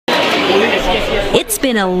It's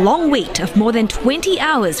been a long wait of more than 20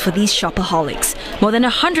 hours for these shopaholics. More than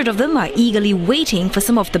 100 of them are eagerly waiting for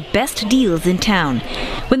some of the best deals in town.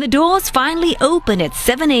 When the doors finally open at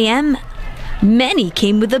 7 a.m., many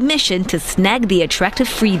came with a mission to snag the attractive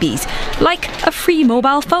freebies, like a free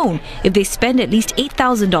mobile phone if they spend at least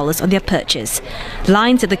 $8,000 on their purchase.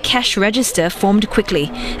 Lines at the cash register formed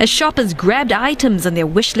quickly as shoppers grabbed items on their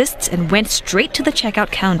wish lists and went straight to the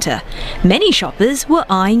checkout counter. Many shoppers were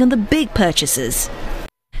eyeing on the big purchases.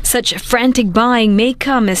 Such frantic buying may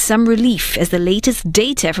come as some relief, as the latest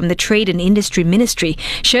data from the Trade and Industry Ministry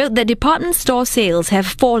showed that department store sales have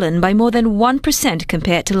fallen by more than 1%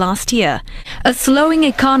 compared to last year. A slowing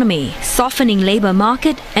economy, softening labour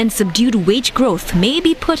market and subdued wage growth may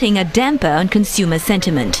be putting a damper on consumer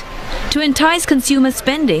sentiment. To entice consumer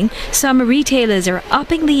spending, some retailers are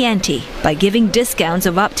upping the ante by giving discounts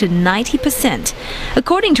of up to 90%.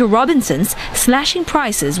 According to Robinsons, slashing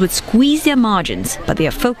prices would squeeze their margins, but they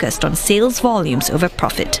are focused on sales volumes over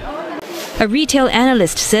profit. A retail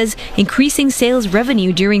analyst says increasing sales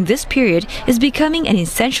revenue during this period is becoming an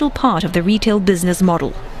essential part of the retail business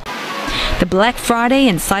model. The Black Friday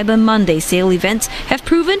and Cyber Monday sale events have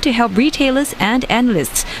proven to help retailers and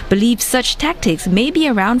analysts believe such tactics may be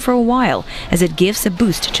around for a while, as it gives a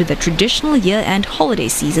boost to the traditional year-end holiday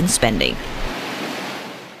season spending.